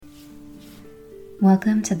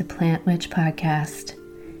Welcome to the Plant Witch Podcast,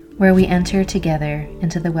 where we enter together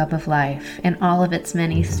into the web of life in all of its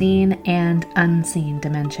many seen and unseen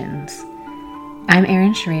dimensions. I'm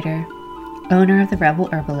Erin Schrader, owner of the Rebel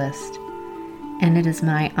Herbalist, and it is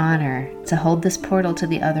my honor to hold this portal to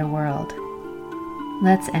the other world.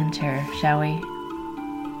 Let's enter, shall we?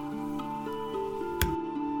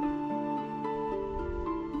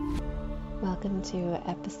 Welcome to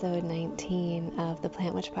episode 19 of the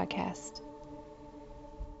Plant Witch Podcast.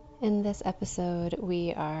 In this episode,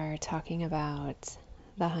 we are talking about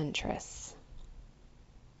the Huntress.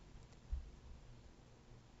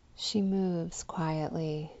 She moves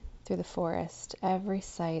quietly through the forest. Every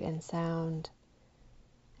sight and sound,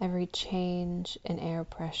 every change in air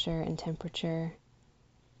pressure and temperature,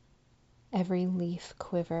 every leaf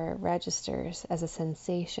quiver registers as a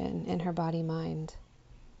sensation in her body-mind.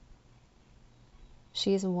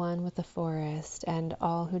 She is one with the forest and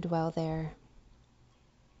all who dwell there.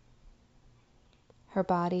 Her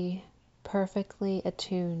body perfectly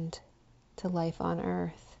attuned to life on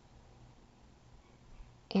earth.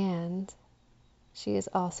 And she is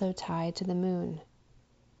also tied to the moon,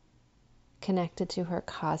 connected to her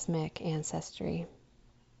cosmic ancestry.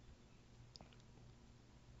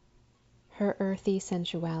 Her earthy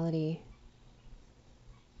sensuality,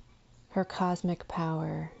 her cosmic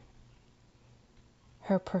power,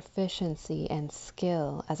 her proficiency and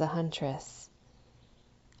skill as a huntress,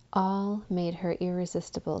 all made her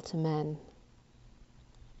irresistible to men.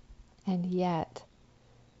 And yet,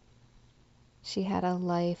 she had a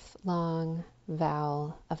lifelong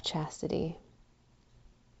vow of chastity.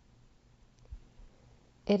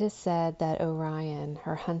 It is said that Orion,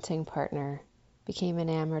 her hunting partner, became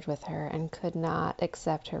enamored with her and could not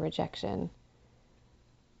accept her rejection.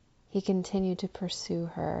 He continued to pursue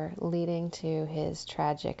her, leading to his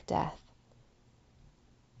tragic death.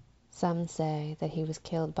 Some say that he was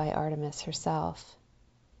killed by Artemis herself.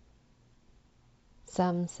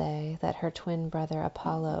 Some say that her twin brother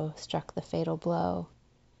Apollo struck the fatal blow,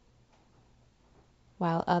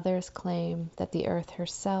 while others claim that the earth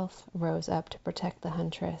herself rose up to protect the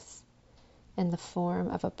huntress in the form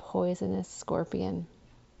of a poisonous scorpion.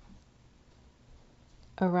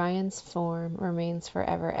 Orion's form remains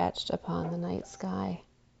forever etched upon the night sky.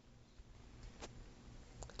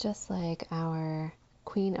 Just like our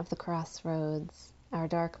Queen of the Crossroads, our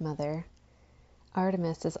Dark Mother,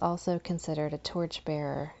 Artemis is also considered a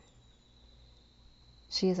torchbearer.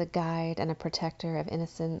 She is a guide and a protector of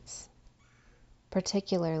innocence,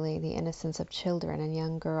 particularly the innocence of children and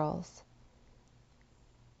young girls.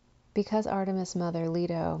 Because Artemis' mother,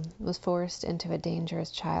 Leto, was forced into a dangerous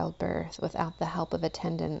childbirth without the help of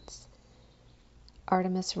attendants,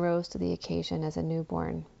 Artemis rose to the occasion as a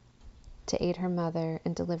newborn to aid her mother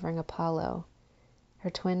in delivering Apollo, her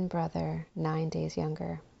twin brother, 9 days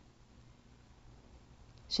younger.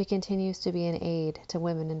 She continues to be an aid to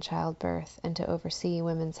women in childbirth and to oversee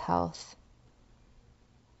women's health.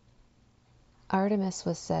 Artemis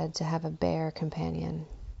was said to have a bear companion.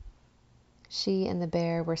 She and the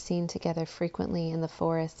bear were seen together frequently in the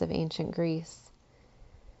forests of ancient Greece.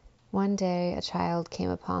 One day, a child came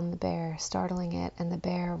upon the bear, startling it, and the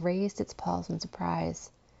bear raised its paws in surprise,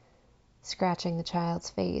 scratching the child's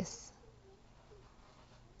face.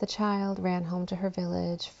 The child ran home to her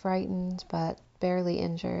village, frightened but barely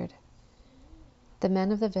injured. The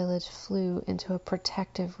men of the village flew into a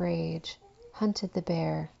protective rage, hunted the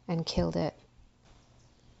bear, and killed it.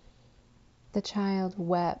 The child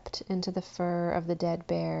wept into the fur of the dead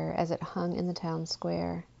bear as it hung in the town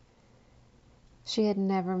square. She had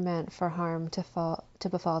never meant for harm to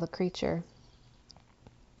befall the creature.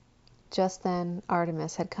 Just then,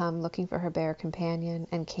 Artemis had come looking for her bear companion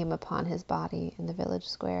and came upon his body in the village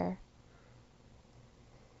square.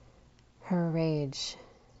 Her rage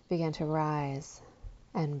began to rise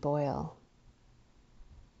and boil.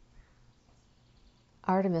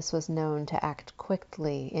 Artemis was known to act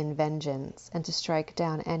quickly in vengeance and to strike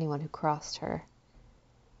down anyone who crossed her.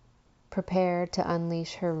 Prepared to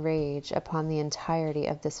unleash her rage upon the entirety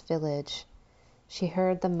of this village, she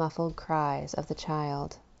heard the muffled cries of the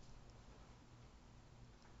child.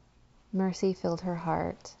 Mercy filled her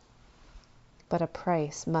heart, but a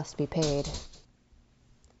price must be paid.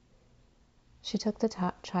 She took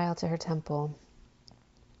the child to her temple,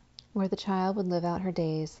 where the child would live out her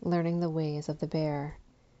days learning the ways of the bear.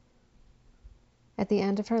 At the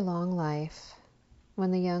end of her long life,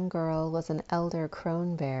 when the young girl was an elder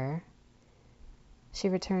crone bear, she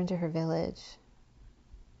returned to her village.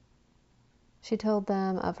 She told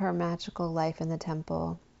them of her magical life in the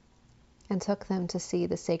temple and took them to see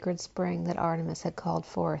the sacred spring that Artemis had called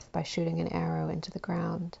forth by shooting an arrow into the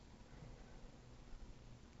ground.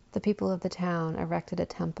 The people of the town erected a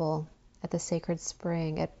temple at the sacred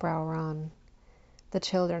spring at Brauron. The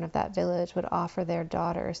children of that village would offer their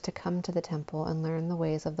daughters to come to the temple and learn the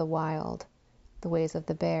ways of the wild, the ways of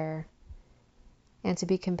the bear, and to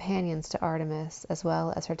be companions to Artemis as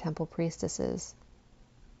well as her temple priestesses.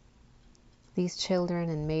 These children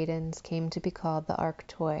and maidens came to be called the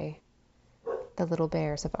Arctoi, the little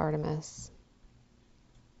bears of Artemis.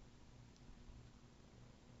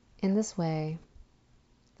 In this way,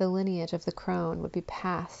 the lineage of the crone would be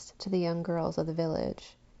passed to the young girls of the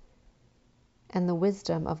village, and the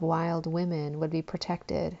wisdom of wild women would be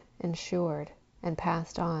protected, ensured, and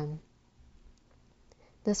passed on.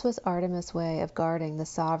 This was Artemis' way of guarding the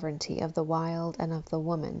sovereignty of the wild and of the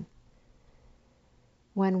woman.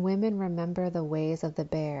 When women remember the ways of the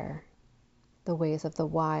bear, the ways of the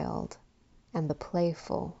wild, and the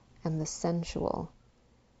playful, and the sensual,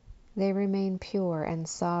 they remain pure and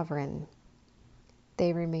sovereign.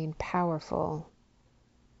 They remain powerful.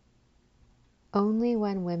 Only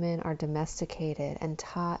when women are domesticated and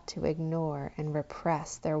taught to ignore and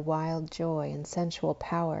repress their wild joy and sensual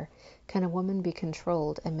power can a woman be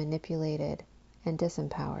controlled and manipulated and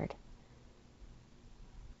disempowered.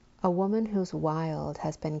 A woman whose wild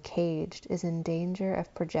has been caged is in danger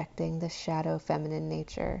of projecting the shadow feminine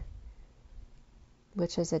nature,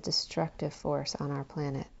 which is a destructive force on our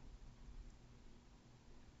planet.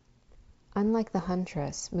 Unlike the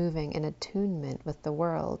huntress, moving in attunement with the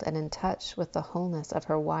world and in touch with the wholeness of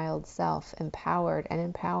her wild self, empowered and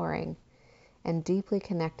empowering, and deeply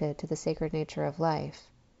connected to the sacred nature of life,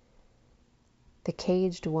 the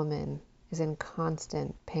caged woman is in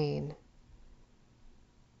constant pain.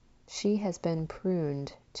 She has been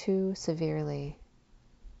pruned too severely.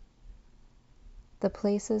 The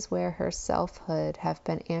places where her selfhood have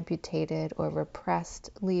been amputated or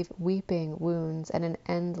repressed leave weeping wounds and an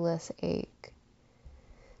endless ache.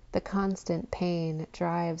 The constant pain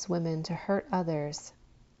drives women to hurt others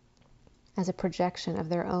as a projection of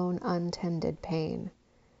their own untended pain.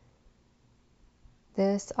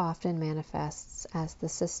 This often manifests as the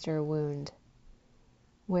sister wound,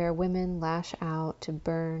 where women lash out to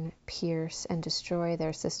burn, pierce, and destroy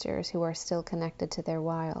their sisters who are still connected to their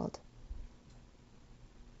wild.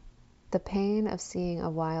 The pain of seeing a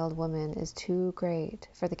wild woman is too great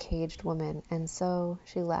for the caged woman, and so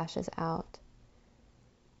she lashes out.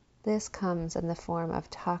 This comes in the form of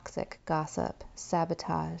toxic gossip,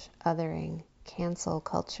 sabotage, othering, cancel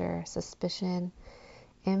culture, suspicion,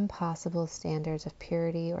 impossible standards of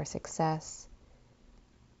purity or success.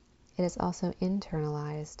 It is also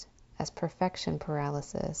internalized as perfection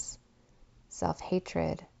paralysis,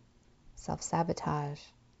 self-hatred, self-sabotage,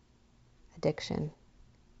 addiction.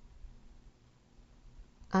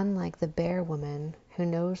 Unlike the bear woman who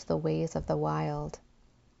knows the ways of the wild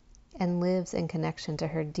and lives in connection to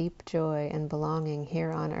her deep joy and belonging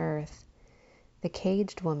here on earth, the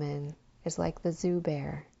caged woman is like the zoo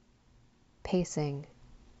bear, pacing,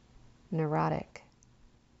 neurotic,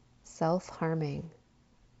 self-harming,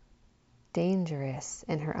 dangerous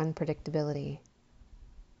in her unpredictability.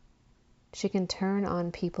 She can turn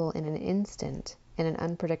on people in an instant in an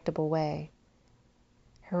unpredictable way.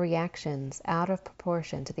 Her reactions out of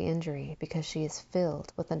proportion to the injury because she is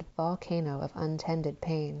filled with a volcano of untended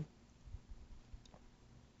pain.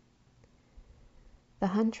 The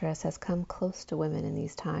huntress has come close to women in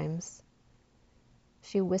these times.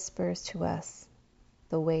 She whispers to us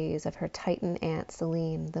the ways of her Titan aunt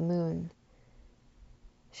Selene, the moon.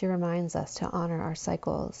 She reminds us to honor our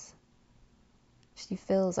cycles. She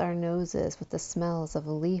fills our noses with the smells of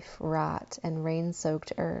leaf rot and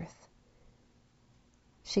rain-soaked earth.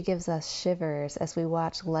 She gives us shivers as we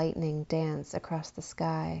watch lightning dance across the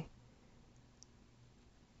sky.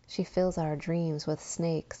 She fills our dreams with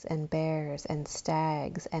snakes and bears and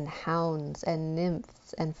stags and hounds and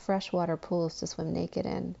nymphs and freshwater pools to swim naked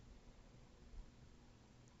in.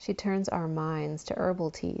 She turns our minds to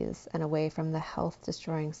herbal teas and away from the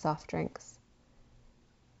health-destroying soft drinks.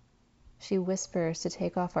 She whispers to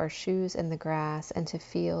take off our shoes in the grass and to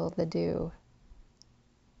feel the dew.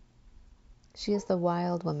 She is the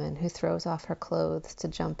wild woman who throws off her clothes to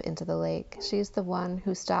jump into the lake. She is the one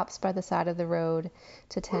who stops by the side of the road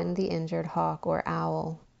to tend the injured hawk or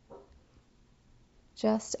owl.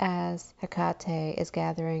 Just as Hecate is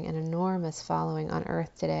gathering an enormous following on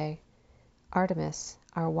Earth today, Artemis,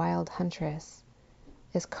 our wild huntress,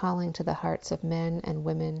 is calling to the hearts of men and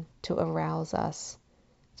women to arouse us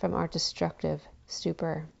from our destructive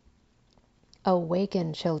stupor.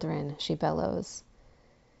 "Awaken, children," she bellows.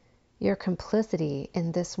 Your complicity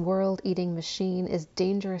in this world-eating machine is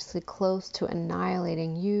dangerously close to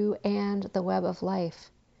annihilating you and the web of life.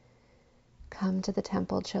 Come to the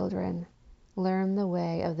temple, children. Learn the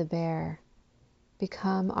way of the bear.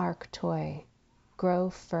 Become ark toy.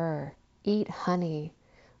 Grow fur. Eat honey.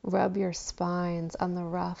 Rub your spines on the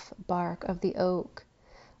rough bark of the oak.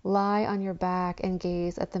 Lie on your back and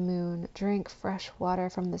gaze at the moon. Drink fresh water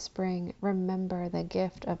from the spring. Remember the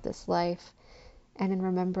gift of this life. And in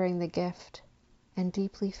remembering the gift and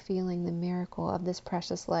deeply feeling the miracle of this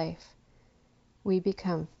precious life, we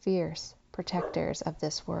become fierce protectors of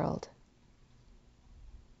this world.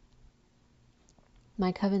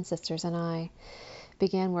 My coven sisters and I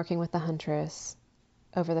began working with the Huntress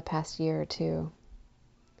over the past year or two,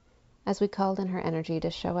 as we called in her energy to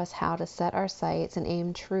show us how to set our sights and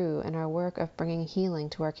aim true in our work of bringing healing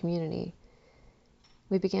to our community.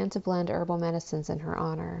 We began to blend herbal medicines in her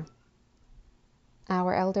honor.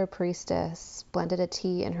 Our elder priestess blended a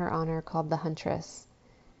tea in her honor called the Huntress,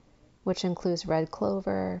 which includes red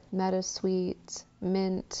clover, meadowsweet,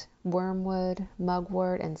 mint, wormwood,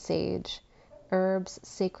 mugwort, and sage, herbs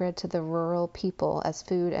sacred to the rural people as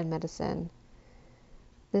food and medicine.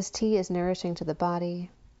 This tea is nourishing to the body,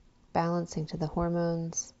 balancing to the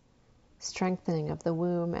hormones, strengthening of the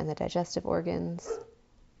womb and the digestive organs.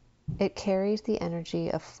 It carries the energy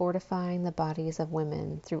of fortifying the bodies of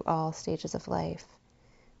women through all stages of life,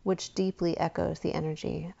 which deeply echoes the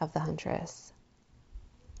energy of the Huntress.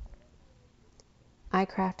 I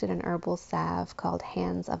crafted an herbal salve called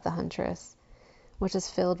Hands of the Huntress, which is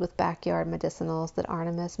filled with backyard medicinals that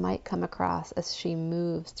Artemis might come across as she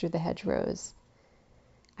moves through the hedgerows.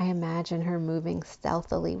 I imagine her moving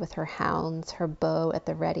stealthily with her hounds, her bow at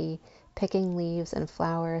the ready, picking leaves and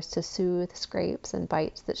flowers to soothe scrapes and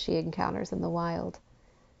bites that she encounters in the wild.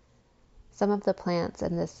 Some of the plants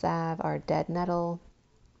in this salve are dead nettle,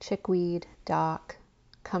 chickweed, dock,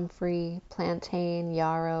 comfrey, plantain,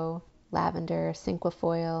 yarrow, lavender,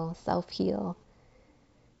 cinquefoil, self-heal.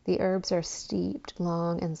 The herbs are steeped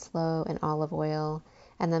long and slow in olive oil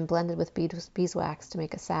and then blended with beeswax to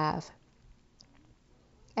make a salve.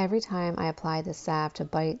 Every time I apply this salve to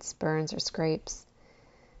bites, burns, or scrapes,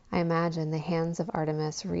 I imagine the hands of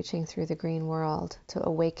Artemis reaching through the green world to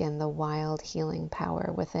awaken the wild healing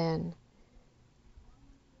power within.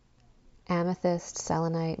 Amethyst,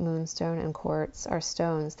 selenite, moonstone, and quartz are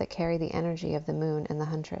stones that carry the energy of the moon and the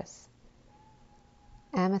Huntress.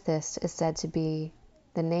 Amethyst is said to be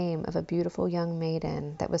the name of a beautiful young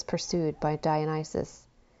maiden that was pursued by Dionysus.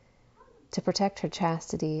 To protect her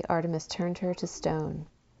chastity, Artemis turned her to stone.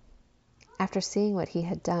 After seeing what he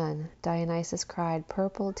had done, Dionysus cried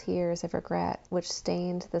purple tears of regret, which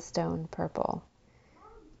stained the stone purple.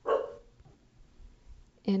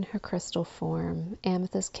 In her crystal form,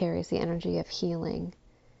 amethyst carries the energy of healing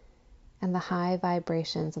and the high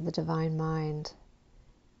vibrations of the divine mind,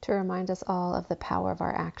 to remind us all of the power of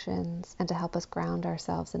our actions and to help us ground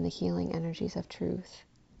ourselves in the healing energies of truth,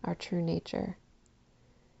 our true nature.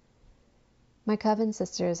 My coven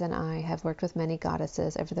sisters and I have worked with many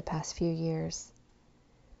goddesses over the past few years.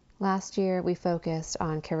 Last year, we focused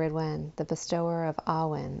on Ceridwen, the bestower of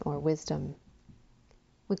Awen, or wisdom.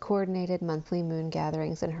 We coordinated monthly moon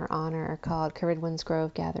gatherings in her honor called Ceridwen's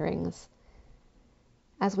Grove Gatherings.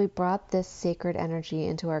 As we brought this sacred energy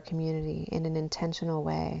into our community in an intentional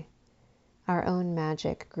way, our own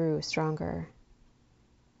magic grew stronger.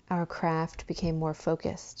 Our craft became more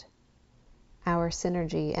focused. Our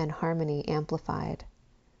synergy and harmony amplified.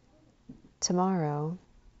 Tomorrow,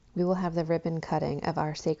 we will have the ribbon cutting of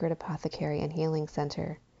our Sacred Apothecary and Healing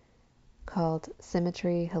Center, called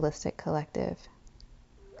Symmetry Holistic Collective.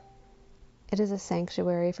 It is a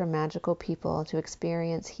sanctuary for magical people to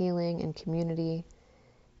experience healing in community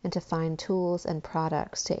and to find tools and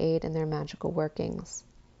products to aid in their magical workings.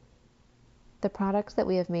 The products that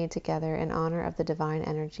we have made together in honor of the divine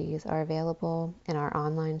energies are available in our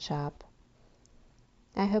online shop.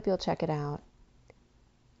 I hope you'll check it out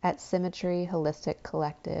at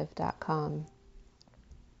symmetryholisticcollective.com.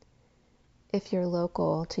 If you're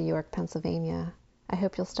local to York, Pennsylvania, I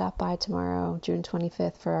hope you'll stop by tomorrow, June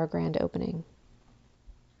 25th, for our grand opening.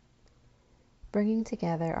 Bringing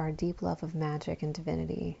together our deep love of magic and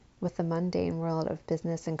divinity with the mundane world of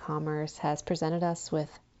business and commerce has presented us with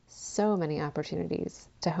so many opportunities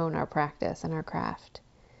to hone our practice and our craft.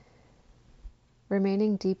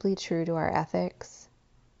 Remaining deeply true to our ethics,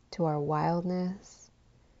 to our wildness,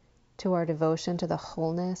 to our devotion to the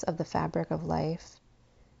wholeness of the fabric of life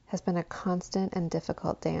has been a constant and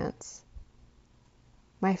difficult dance.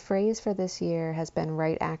 My phrase for this year has been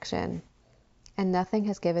right action, and nothing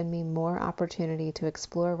has given me more opportunity to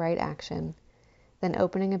explore right action than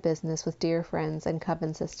opening a business with dear friends and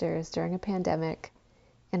coven sisters during a pandemic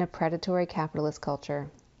in a predatory capitalist culture.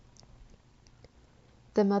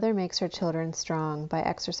 The mother makes her children strong by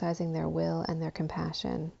exercising their will and their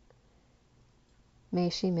compassion. May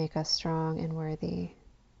she make us strong and worthy.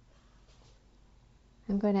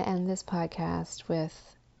 I'm going to end this podcast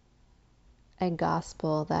with a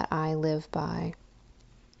gospel that I live by.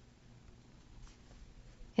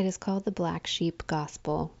 It is called the Black Sheep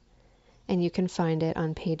Gospel, and you can find it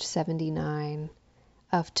on page 79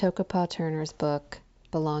 of Tokapa Turner's book,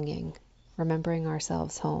 Belonging, Remembering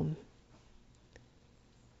Ourselves Home.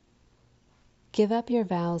 Give up your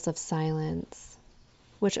vows of silence,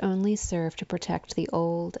 which only serve to protect the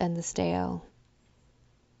old and the stale.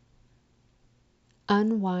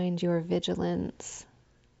 Unwind your vigilance,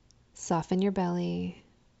 soften your belly,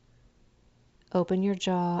 open your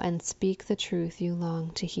jaw, and speak the truth you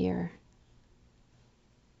long to hear.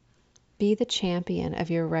 Be the champion of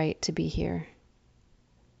your right to be here.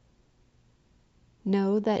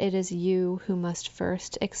 Know that it is you who must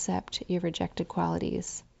first accept your rejected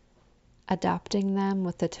qualities, adopting them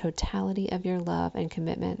with the totality of your love and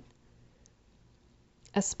commitment.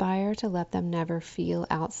 Aspire to let them never feel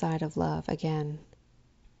outside of love again.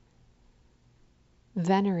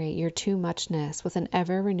 Venerate your too muchness with an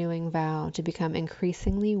ever-renewing vow to become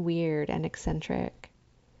increasingly weird and eccentric.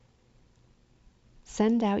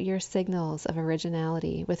 Send out your signals of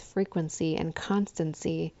originality with frequency and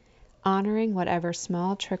constancy, honoring whatever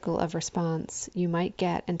small trickle of response you might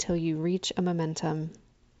get until you reach a momentum.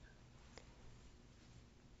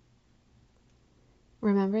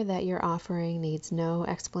 Remember that your offering needs no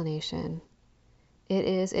explanation. It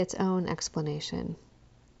is its own explanation.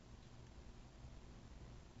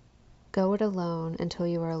 Go it alone until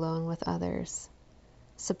you are alone with others.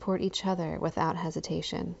 Support each other without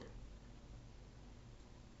hesitation.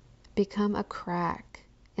 Become a crack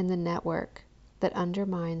in the network that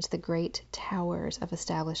undermines the great towers of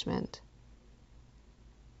establishment.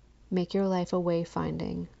 Make your life a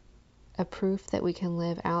wayfinding, a proof that we can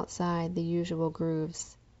live outside the usual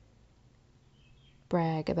grooves.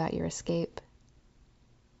 Brag about your escape.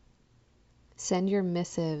 Send your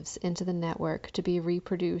missives into the network to be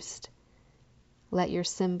reproduced. Let your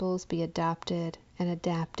symbols be adopted and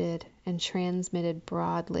adapted and transmitted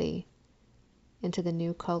broadly into the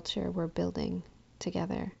new culture we're building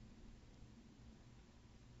together.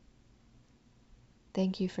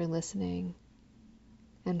 Thank you for listening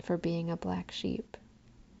and for being a black sheep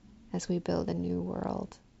as we build a new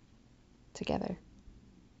world together.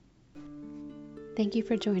 Thank you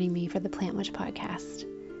for joining me for the Plant Witch podcast.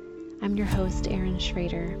 I'm your host, Erin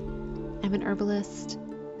Schrader. I'm an herbalist,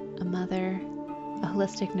 a mother, a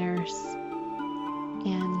holistic nurse,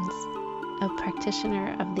 and a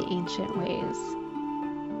practitioner of the ancient ways.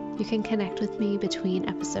 You can connect with me between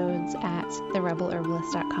episodes at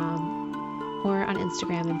therebelherbalist.com or on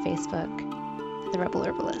Instagram and Facebook, The Rebel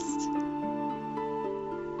Herbalist.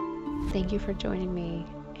 Thank you for joining me,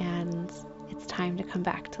 and it's time to come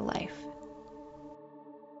back to life.